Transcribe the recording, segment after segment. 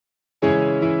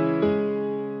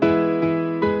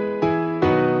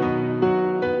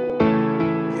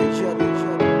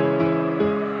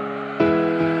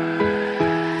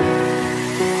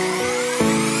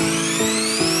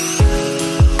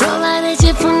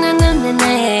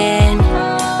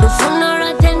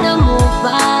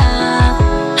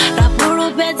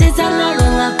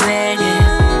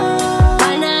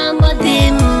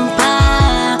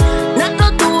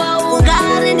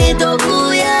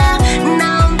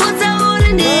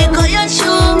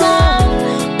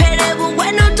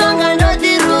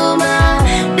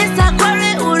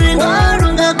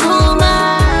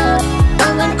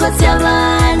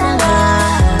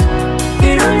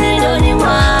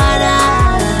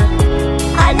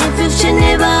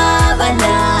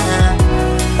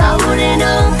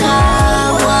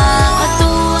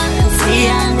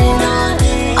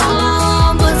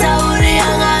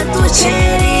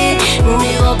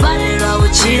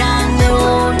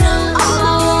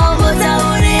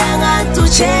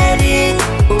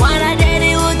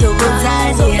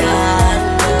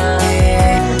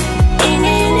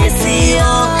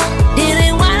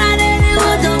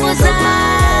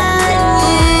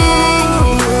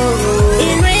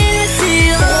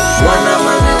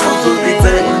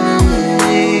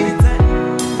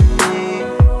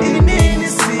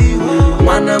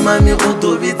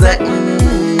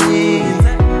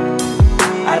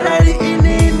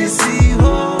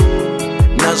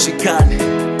shikani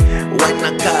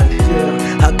waina kani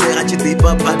habe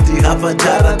achidipa pati hapa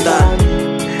jaradani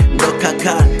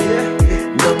ndokakani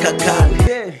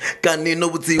kanino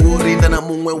budziurinda na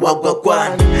mumwe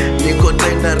wagwakwani niko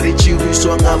tenda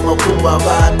richiwiswa nga mafumba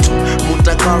vatu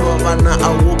mutakalo vana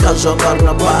awuka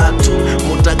zvavarna vatu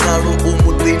mutakalo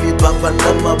umudhini baba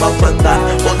ndama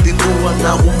vapandana odituwa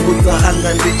na umbudza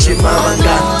hanga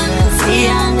ndichimavangana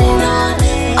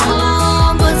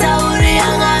Tauri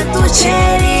anga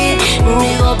tucheri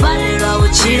nigo barira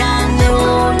uchirande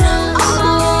una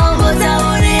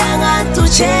tauri anga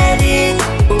tucheri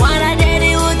wana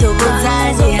deri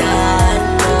utumutaji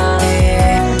hana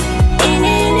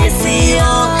inini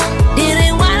siyo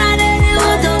diri wana deri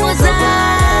utumutaji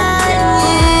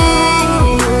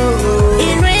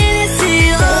inini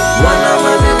siyo wana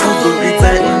mami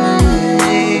utumitaji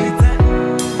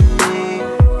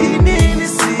inini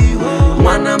siyo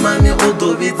wana mami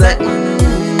utumitaji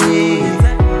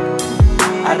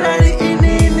arali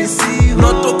inini siyo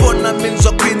notokona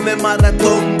minzwa kwine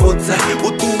maratombutsa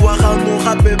utuwa hanu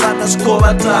habe vana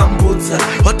skova tambutsa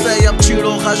hoteya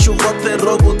mchilo hashu hote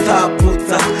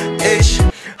robutaputsa eish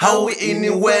hawi ini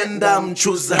wenda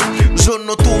mchuza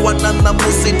zvono tuwanana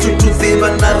musi tutuziva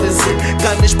narisi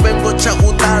kani xpengo cha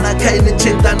udala kaini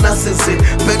chita nasisi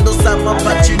pendo sama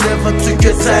but you never took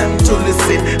your time to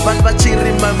listen vanhu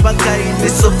vachirima vakaini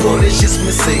so foolish is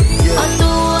missing